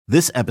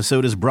This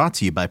episode is brought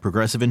to you by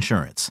Progressive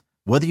Insurance.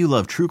 Whether you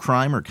love true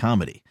crime or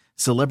comedy,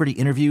 celebrity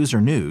interviews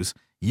or news,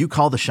 you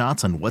call the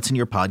shots on what's in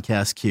your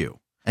podcast queue.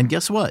 And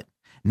guess what?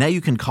 Now you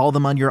can call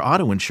them on your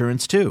auto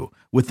insurance too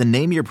with the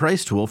Name Your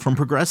Price tool from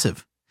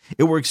Progressive.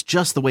 It works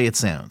just the way it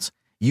sounds.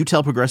 You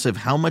tell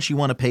Progressive how much you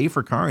want to pay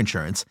for car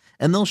insurance,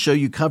 and they'll show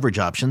you coverage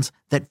options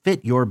that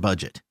fit your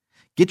budget.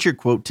 Get your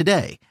quote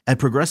today at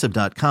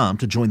Progressive.com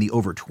to join the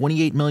over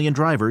 28 million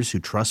drivers who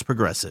trust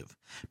Progressive.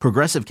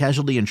 Progressive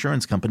Casualty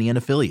Insurance Company and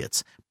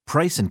Affiliates.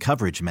 Price and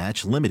coverage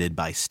match limited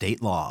by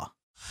state law.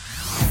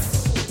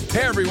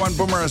 Hey everyone,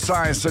 Boomer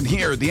Esiason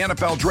here. The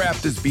NFL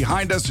Draft is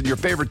behind us and your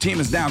favorite team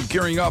is now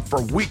gearing up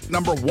for week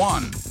number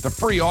 1. The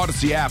free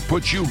Odyssey app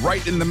puts you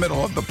right in the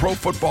middle of the pro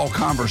football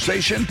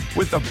conversation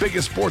with the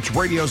biggest sports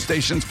radio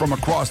stations from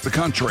across the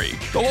country.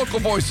 The local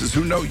voices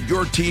who know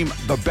your team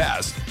the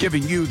best,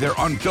 giving you their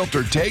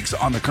unfiltered takes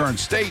on the current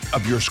state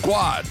of your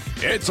squad.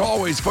 It's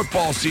always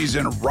football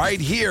season right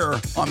here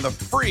on the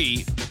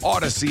free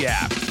Odyssey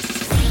app.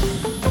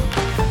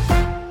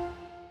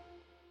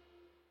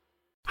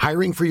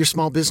 Hiring for your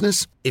small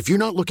business? If you're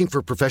not looking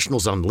for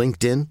professionals on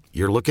LinkedIn,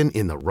 you're looking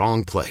in the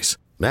wrong place.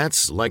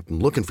 That's like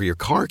looking for your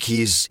car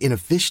keys in a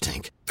fish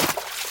tank.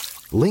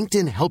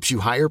 LinkedIn helps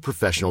you hire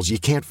professionals you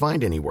can't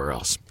find anywhere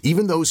else,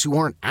 even those who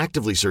aren't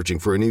actively searching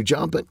for a new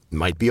job but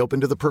might be open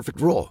to the perfect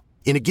role.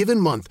 In a given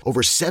month,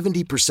 over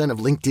 70% of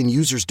LinkedIn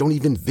users don't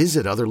even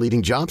visit other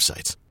leading job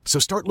sites. So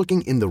start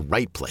looking in the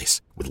right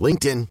place. With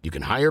LinkedIn, you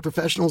can hire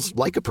professionals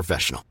like a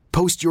professional.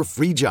 Post your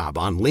free job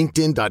on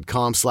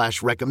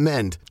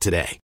linkedin.com/recommend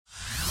today.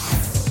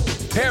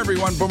 Hey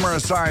everyone, Boomer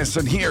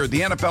Esiason here.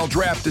 The NFL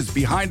Draft is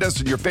behind us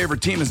and your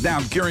favorite team is now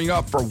gearing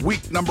up for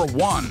week number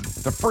 1.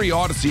 The free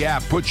Odyssey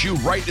app puts you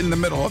right in the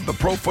middle of the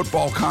pro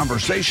football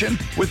conversation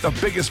with the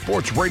biggest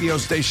sports radio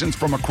stations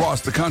from across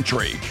the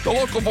country. The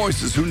local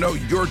voices who know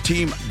your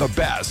team the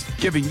best,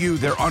 giving you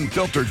their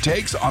unfiltered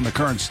takes on the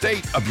current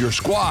state of your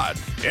squad.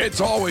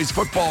 It's always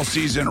football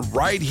season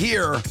right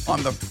here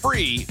on the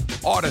free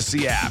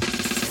Odyssey app.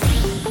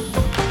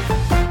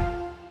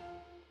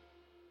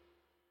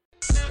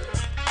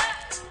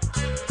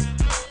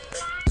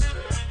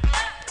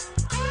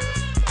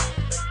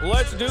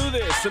 Let's do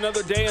this.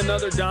 Another day,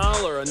 another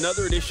dollar,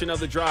 another edition of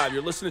The Drive.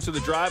 You're listening to The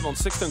Drive on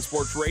 610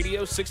 Sports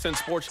Radio,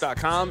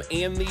 610sports.com,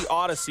 and the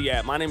Odyssey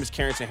app. My name is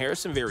Carrington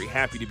Harrison. Very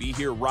happy to be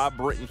here. Rob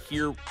Britton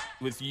here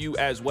with you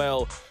as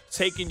well,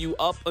 taking you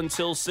up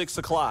until 6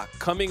 o'clock.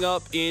 Coming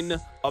up in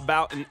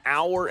about an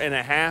hour and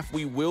a half,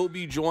 we will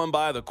be joined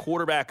by the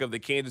quarterback of the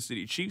Kansas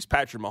City Chiefs,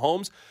 Patrick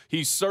Mahomes.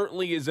 He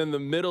certainly is in the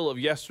middle of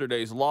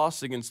yesterday's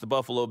loss against the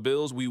Buffalo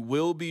Bills. We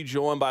will be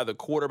joined by the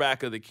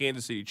quarterback of the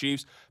Kansas City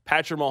Chiefs.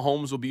 Patrick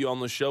Mahomes will be on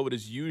the show at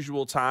his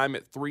usual time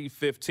at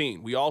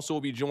 3:15. We also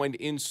will be joined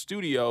in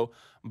studio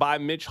by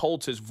Mitch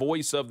Holthus,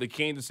 voice of the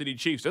Kansas City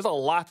Chiefs. There's a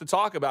lot to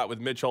talk about with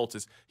Mitch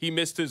Holthus. He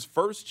missed his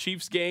first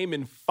Chiefs game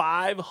in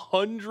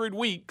 500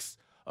 weeks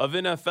of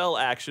NFL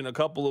action a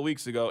couple of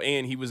weeks ago,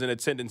 and he was in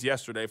attendance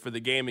yesterday for the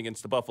game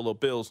against the Buffalo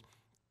Bills.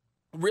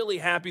 Really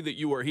happy that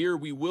you are here.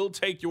 We will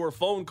take your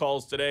phone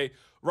calls today.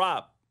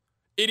 Rob,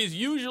 it is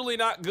usually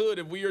not good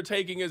if we are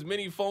taking as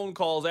many phone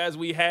calls as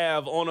we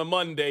have on a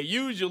Monday.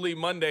 Usually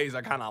Mondays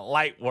are kind of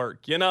light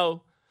work, you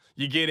know?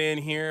 You get in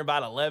here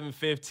about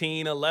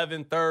 11:15,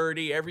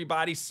 11:30,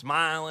 everybody's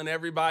smiling,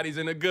 everybody's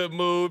in a good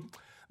mood.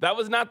 That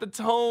was not the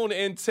tone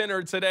and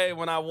tenor today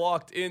when I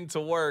walked into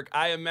work.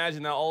 I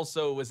imagine that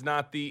also was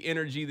not the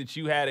energy that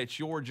you had at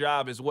your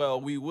job as well.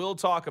 We will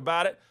talk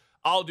about it.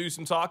 I'll do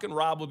some talking.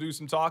 Rob will do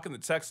some talking. The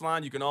text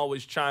line, you can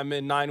always chime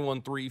in,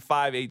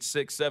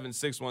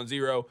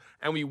 913-586-7610,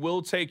 and we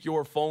will take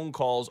your phone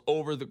calls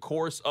over the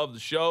course of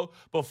the show.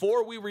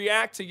 Before we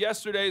react to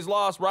yesterday's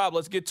loss, Rob,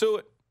 let's get to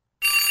it.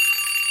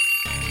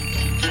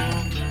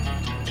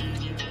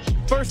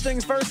 First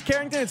things first,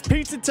 Carrington, it's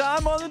pizza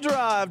time on The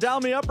Drive. Dial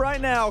me up right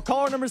now.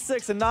 Caller number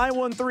 6 at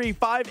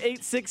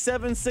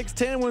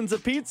 913-586-7610 wins a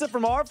pizza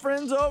from our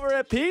friends over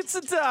at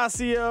Pizza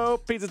Tasio.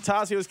 Pizza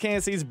Tasio is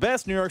Kansas City's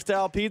best New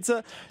York-style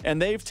pizza, and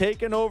they've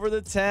taken over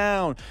the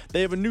town.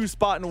 They have a new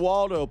spot in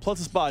Waldo, plus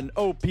a spot in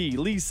OP,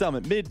 Lee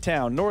Summit,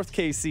 Midtown, North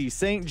KC,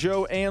 St.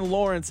 Joe, and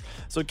Lawrence.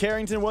 So,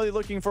 Carrington, whether you're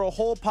looking for a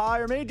whole pie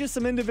or maybe just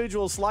some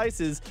individual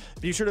slices,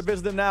 be sure to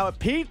visit them now at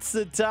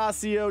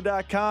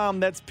pizzatasio.com.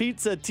 That's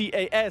pizza,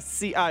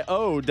 TASCIO.com.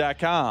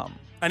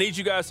 I need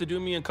you guys to do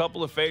me a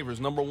couple of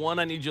favors. Number one,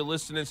 I need you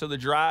listening to The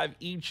Drive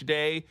each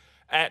day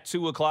at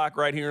 2 o'clock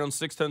right here on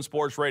 610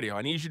 Sports Radio.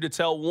 I need you to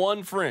tell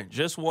one friend,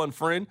 just one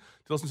friend,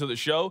 to listen to the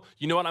show.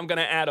 You know what? I'm going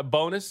to add a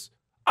bonus.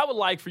 I would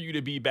like for you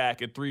to be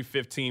back at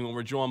 3:15 when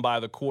we're joined by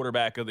the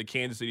quarterback of the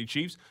Kansas City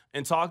Chiefs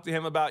and talk to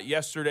him about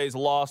yesterday's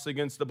loss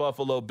against the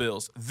Buffalo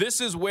Bills. This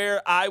is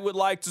where I would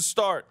like to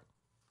start.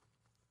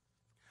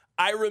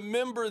 I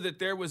remember that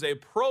there was a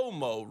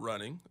promo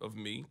running of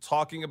me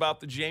talking about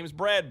the James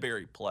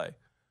Bradberry play.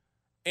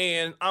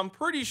 And I'm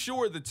pretty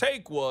sure the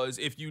take was,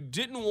 if you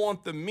didn't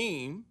want the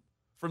meme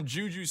from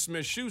Juju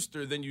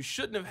Smith-Schuster, then you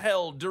shouldn't have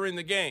held during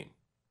the game.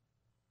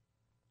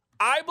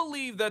 I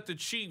believe that the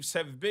Chiefs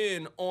have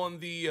been on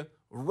the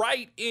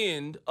right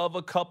end of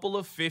a couple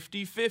of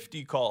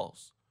 50-50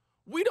 calls.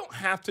 We don't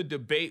have to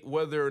debate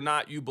whether or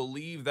not you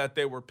believe that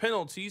they were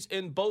penalties.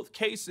 In both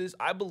cases,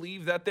 I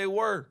believe that they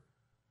were.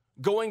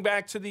 Going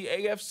back to the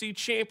AFC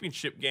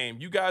Championship game,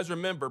 you guys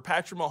remember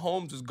Patrick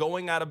Mahomes is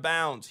going out of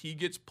bounds. He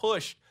gets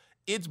pushed.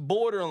 It's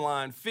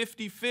borderline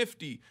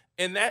 50-50.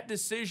 In that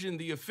decision,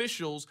 the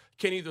officials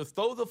can either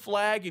throw the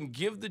flag and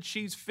give the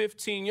Chiefs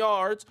 15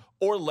 yards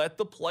or let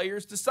the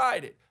players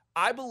decide it.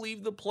 I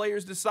believe the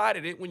players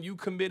decided it when you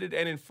committed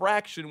an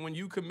infraction, when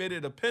you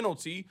committed a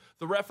penalty.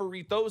 The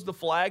referee throws the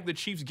flag. The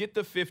Chiefs get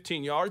the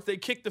 15 yards. They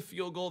kick the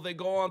field goal. They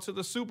go on to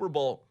the Super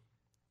Bowl.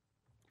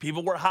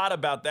 People were hot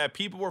about that.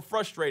 People were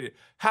frustrated.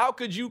 How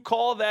could you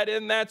call that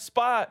in that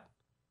spot?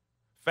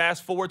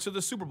 Fast forward to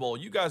the Super Bowl.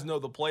 You guys know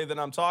the play that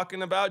I'm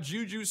talking about.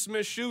 Juju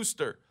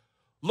Smith-Schuster.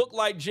 Looked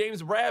like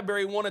James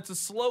Bradbury wanted to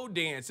slow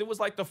dance. It was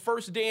like the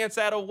first dance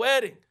at a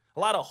wedding. A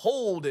lot of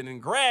holding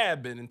and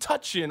grabbing and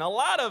touching, a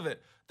lot of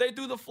it. They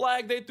threw the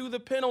flag, they threw the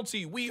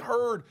penalty. We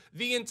heard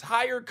the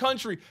entire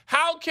country.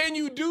 How can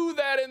you do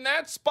that in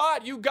that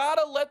spot? You got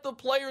to let the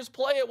players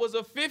play. It was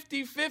a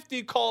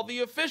 50-50 call. The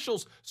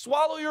officials,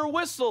 swallow your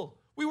whistle.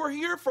 We were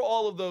here for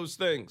all of those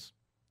things.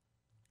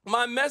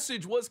 My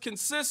message was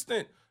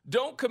consistent.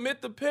 Don't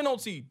commit the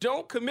penalty.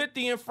 Don't commit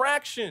the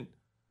infraction.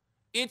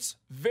 It's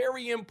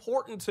very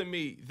important to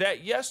me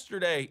that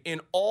yesterday, in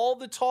all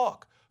the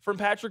talk from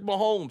Patrick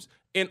Mahomes,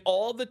 in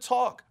all the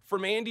talk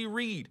from Andy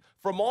Reid,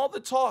 from all the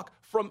talk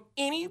from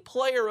any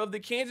player of the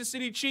Kansas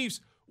City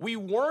Chiefs, we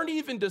weren't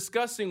even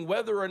discussing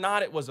whether or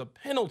not it was a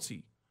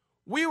penalty.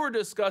 We were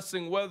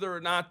discussing whether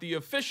or not the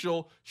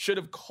official should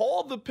have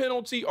called the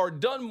penalty or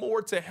done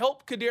more to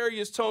help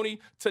Kadarius Toney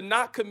to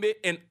not commit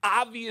an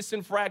obvious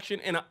infraction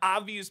and an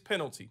obvious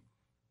penalty.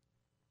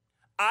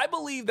 I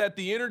believe that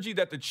the energy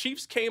that the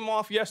Chiefs came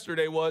off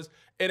yesterday was,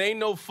 it ain't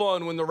no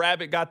fun when the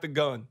rabbit got the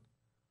gun.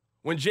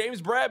 When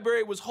James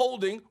Bradbury was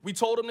holding, we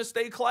told him to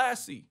stay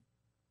classy.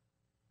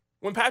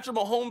 When Patrick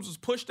Mahomes was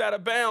pushed out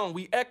of bounds,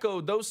 we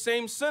echoed those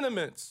same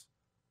sentiments.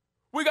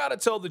 We got to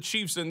tell the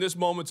Chiefs in this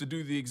moment to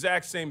do the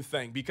exact same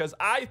thing, because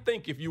I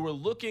think if you were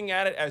looking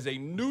at it as a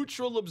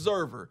neutral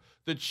observer,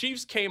 the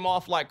Chiefs came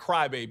off like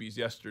crybabies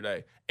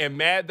yesterday and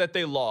mad that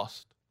they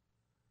lost.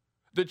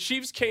 The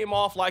Chiefs came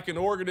off like an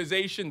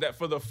organization that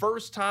for the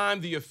first time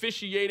the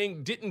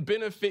officiating didn't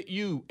benefit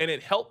you and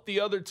it helped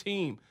the other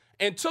team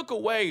and took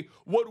away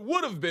what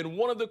would have been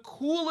one of the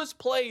coolest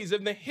plays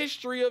in the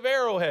history of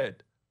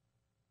Arrowhead.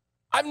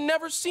 I've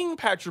never seen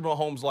Patrick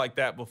Mahomes like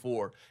that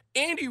before.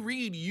 Andy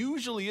Reid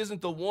usually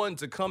isn't the one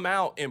to come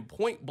out and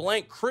point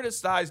blank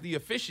criticize the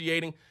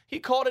officiating. He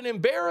called it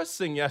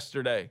embarrassing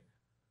yesterday.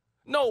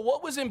 No,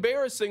 what was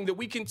embarrassing that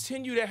we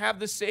continue to have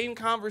the same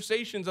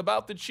conversations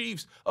about the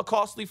Chiefs? A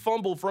costly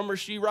fumble from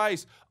Rashee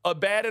Rice, a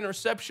bad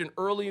interception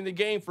early in the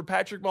game for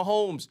Patrick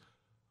Mahomes,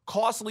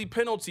 costly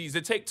penalties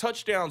that take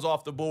touchdowns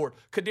off the board.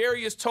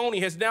 Kadarius Toney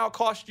has now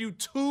cost you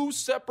 2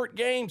 separate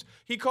games.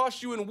 He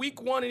cost you in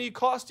week 1 and he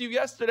cost you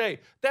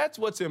yesterday. That's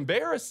what's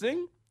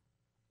embarrassing.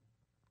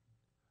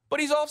 But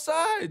he's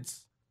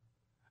offsides.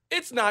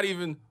 It's not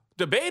even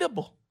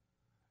debatable.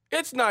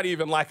 It's not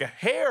even like a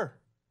hair.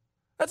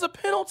 That's a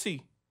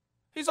penalty.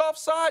 He's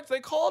offsides.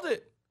 They called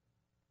it.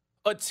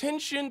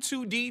 Attention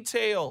to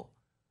detail.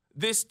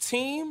 This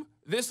team,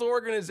 this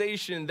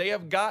organization, they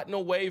have gotten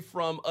away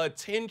from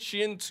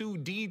attention to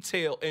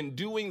detail and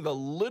doing the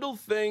little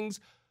things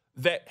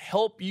that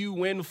help you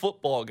win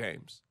football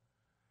games.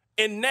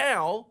 And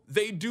now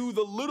they do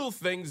the little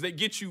things that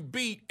get you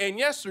beat, and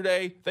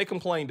yesterday they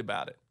complained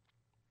about it.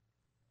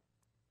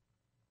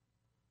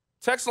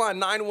 Text line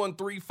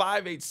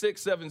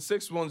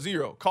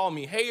 913-586-7610. Call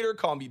me hater,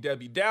 call me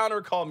Debbie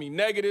Downer, call me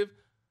negative.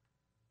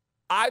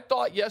 I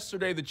thought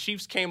yesterday the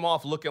Chiefs came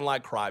off looking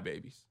like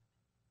crybabies.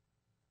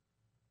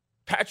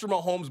 Patrick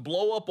Mahomes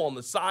blow up on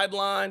the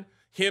sideline,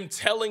 him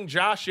telling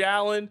Josh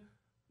Allen,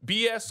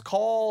 BS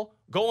call,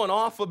 going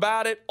off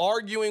about it,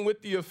 arguing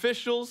with the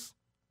officials.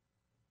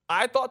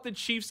 I thought the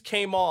Chiefs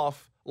came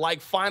off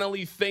like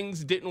finally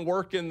things didn't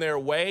work in their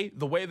way,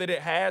 the way that it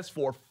has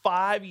for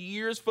 5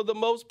 years for the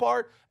most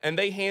part, and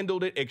they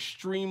handled it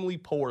extremely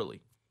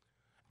poorly.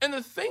 And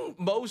the thing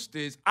most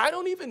is, I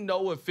don't even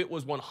know if it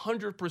was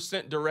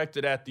 100%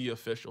 directed at the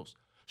officials.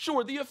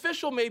 Sure, the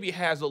official maybe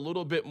has a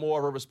little bit more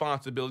of a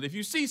responsibility. If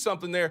you see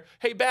something there,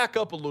 hey, back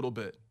up a little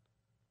bit.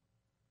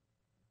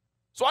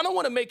 So I don't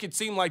want to make it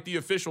seem like the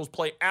officials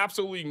play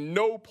absolutely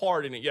no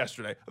part in it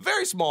yesterday. A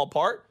very small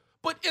part.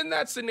 But in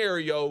that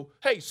scenario,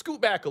 hey,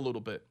 scoot back a little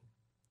bit.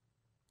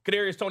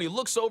 Kadarius Toney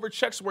looks over,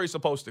 checks where he's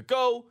supposed to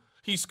go.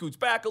 He scoots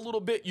back a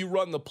little bit. You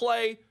run the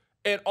play,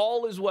 and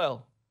all is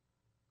well.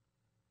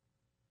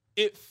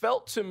 It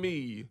felt to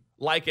me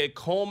like a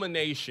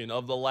culmination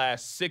of the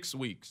last 6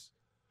 weeks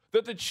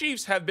that the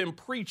Chiefs have been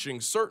preaching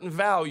certain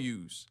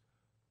values.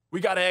 We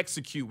got to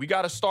execute. We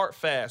got to start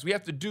fast. We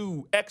have to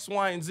do X,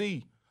 Y, and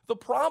Z. The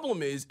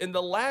problem is, in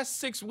the last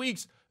 6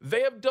 weeks,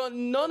 they have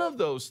done none of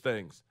those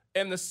things.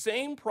 And the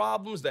same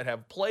problems that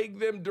have plagued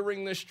them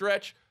during this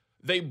stretch,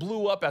 they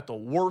blew up at the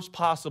worst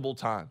possible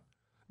time.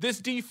 this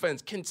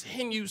defense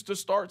continues to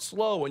start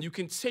slow and you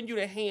continue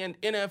to hand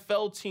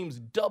NFL teams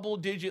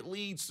double-digit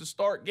leads to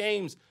start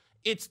games,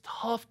 it's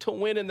tough to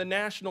win in the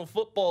National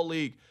Football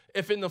League.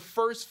 If in the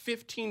first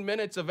 15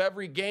 minutes of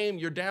every game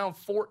you're down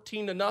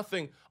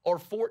 14-0 or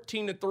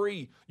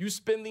 14-3, you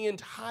spend the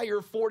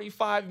entire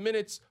 45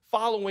 minutes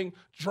following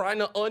trying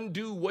to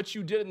undo what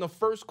you did in the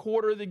first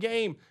quarter of the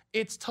game.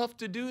 It's tough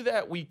to do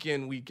that week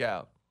in, week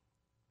out.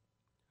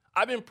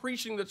 I've been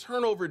preaching the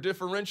turnover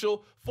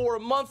differential for a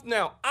month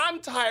now. I'm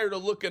tired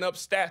of looking up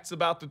stats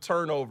about the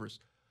turnovers.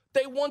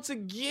 They once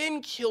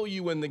again kill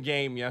you in the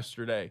game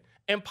yesterday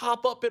and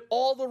pop up at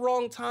all the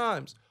wrong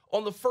times.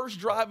 On the first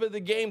drive of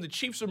the game, the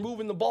Chiefs are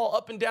moving the ball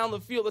up and down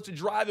the field. That's a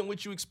drive in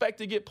which you expect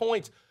to get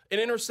points. An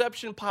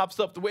interception pops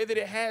up the way that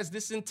it has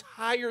this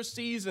entire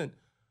season.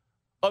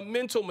 A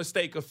mental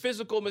mistake, a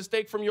physical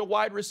mistake from your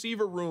wide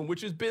receiver room,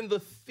 which has been the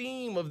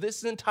theme of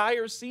this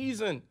entire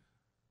season.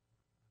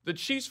 The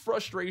Chiefs'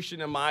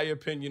 frustration, in my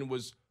opinion,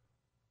 was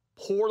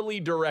poorly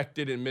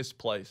directed and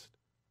misplaced.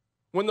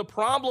 When the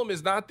problem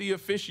is not the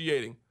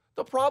officiating,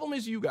 the problem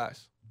is you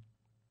guys.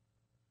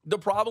 The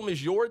problem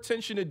is your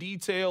attention to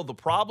detail. The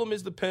problem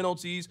is the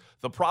penalties.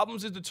 The problem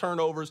is the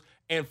turnovers.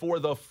 And for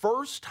the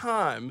first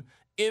time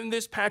in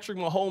this Patrick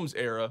Mahomes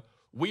era,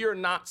 we are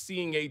not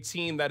seeing a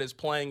team that is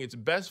playing its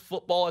best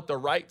football at the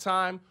right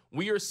time.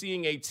 We are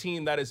seeing a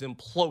team that is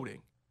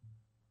imploding.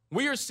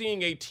 We are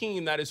seeing a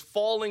team that is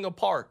falling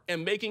apart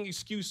and making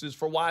excuses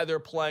for why they're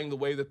playing the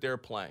way that they're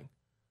playing.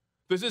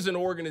 This is an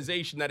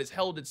organization that has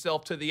held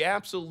itself to the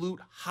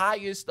absolute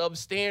highest of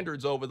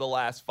standards over the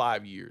last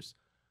 5 years.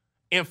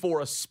 And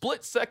for a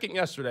split second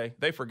yesterday,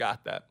 they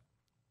forgot that.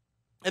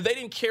 And they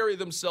didn't carry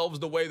themselves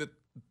the way that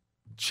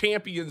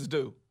champions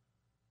do.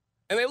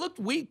 And they looked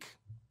weak.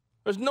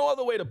 There's no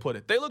other way to put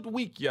it. They looked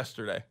weak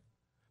yesterday.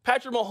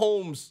 Patrick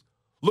Mahomes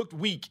looked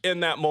weak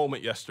in that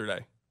moment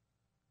yesterday.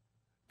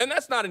 And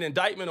that's not an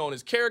indictment on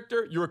his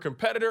character. You're a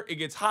competitor. It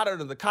gets hot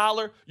under the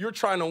collar. You're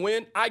trying to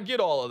win. I get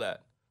all of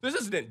that. This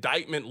is an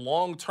indictment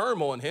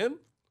long-term on him.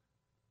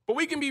 But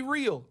we can be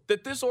real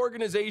that this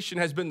organization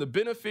has been the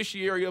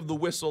beneficiary of the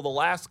whistle the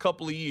last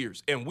couple of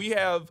years. And we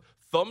have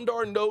thumbed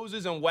our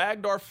noses and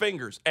wagged our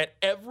fingers at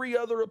every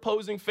other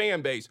opposing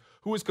fan base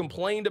who has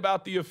complained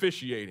about the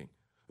officiating.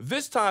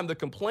 This time, the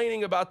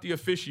complaining about the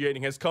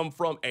officiating has come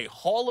from a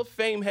Hall of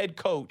Fame head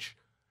coach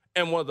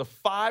and one of the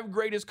 5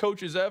 greatest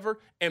coaches ever,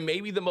 and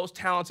maybe the most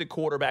talented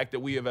quarterback that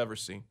we have ever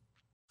seen.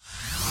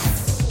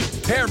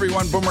 Hey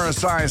everyone, Boomer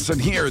Esiason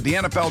here. The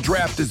NFL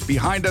Draft is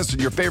behind us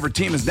and your favorite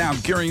team is now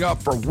gearing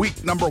up for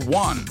week number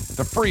 1.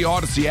 The free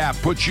Odyssey app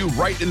puts you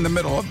right in the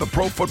middle of the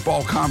pro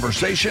football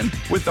conversation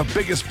with the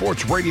biggest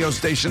sports radio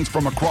stations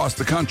from across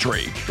the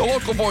country. The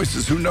local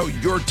voices who know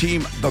your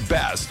team the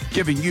best,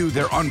 giving you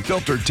their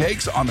unfiltered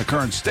takes on the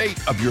current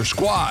state of your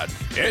squad.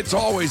 It's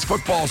always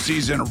football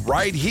season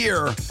right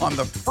here on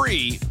the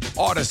free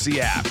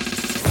Odyssey app.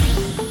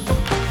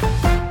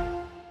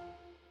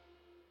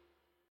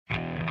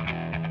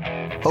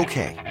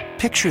 Okay,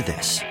 picture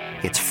this.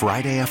 It's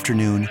Friday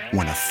afternoon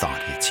when a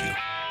thought hits you.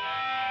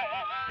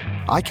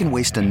 I can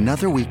waste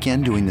another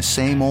weekend doing the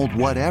same old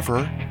whatever,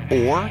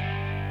 or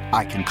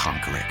I can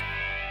conquer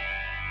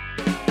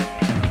it.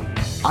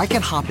 I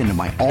can hop into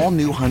my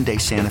all-new Hyundai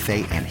Santa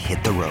Fe and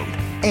hit the road.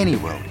 Any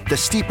road. The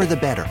steeper, the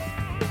better.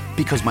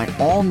 Because my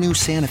all-new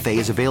Santa Fe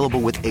is available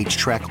with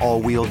H-Track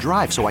all-wheel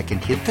drive, so I can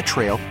hit the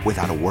trail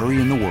without a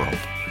worry in the world.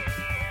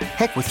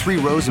 Heck, with 3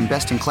 rows and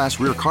best-in-class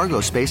rear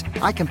cargo space,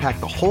 I can pack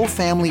the whole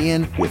family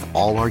in with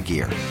all our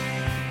gear.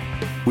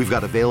 We've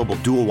got available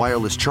dual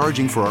wireless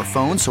charging for our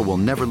phones, so we'll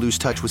never lose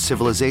touch with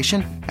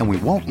civilization, and we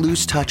won't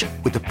lose touch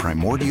with the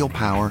primordial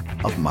power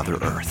of Mother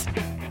Earth.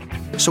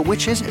 So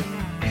which is it?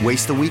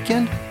 Waste the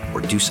weekend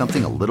or do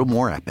something a little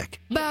more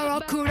epic?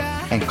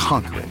 And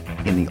conquer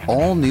it in the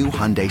all-new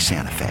Hyundai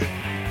Santa Fe.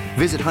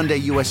 Visit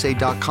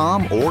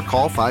HyundaiUSA.com or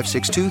call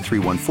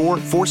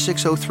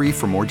 562-314-4603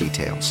 for more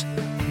details.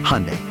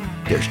 Hyundai,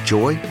 there's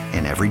joy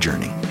in every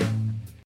journey.